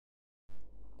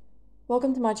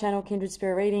Welcome to my channel, Kindred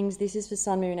Spirit Readings. This is for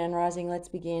Sun, Moon and Rising. Let's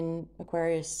begin,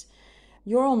 Aquarius.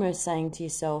 You're almost saying to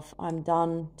yourself, I'm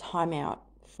done, time out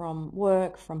from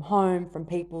work, from home, from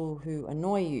people who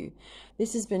annoy you.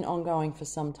 This has been ongoing for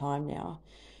some time now.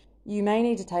 You may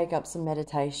need to take up some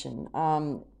meditation,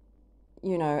 and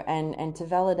to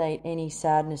validate any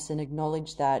sadness and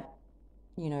acknowledge that,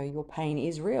 your pain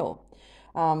is real.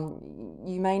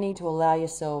 You may need to allow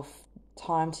yourself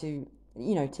time to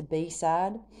be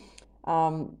sad.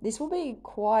 This will be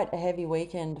quite a heavy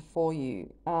weekend for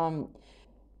you.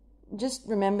 Just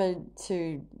remember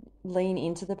to lean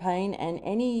into the pain and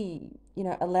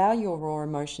allow your raw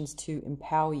emotions to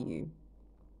empower you.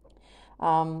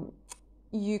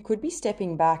 You could be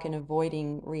stepping back and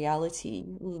avoiding reality.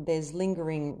 There's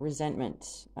lingering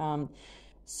resentment.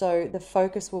 So the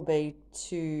focus will be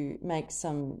to make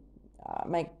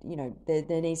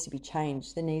there needs to be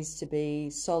change. There needs to be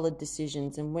solid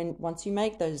decisions, and once you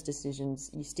make those decisions,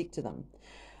 you stick to them.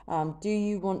 Do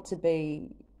you want to be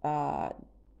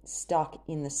stuck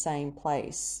in the same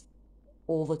place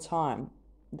all the time?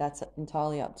 That's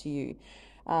entirely up to you.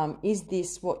 Is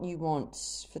this what you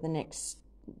want for the next,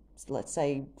 let's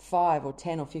say, 5 or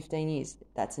 10 or 15 years?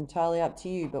 That's entirely up to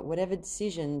you. But whatever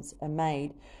decisions are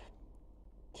made,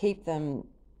 keep them,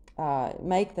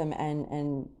 make them,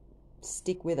 and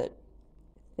stick with it.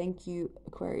 Thank you,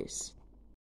 Aquarius.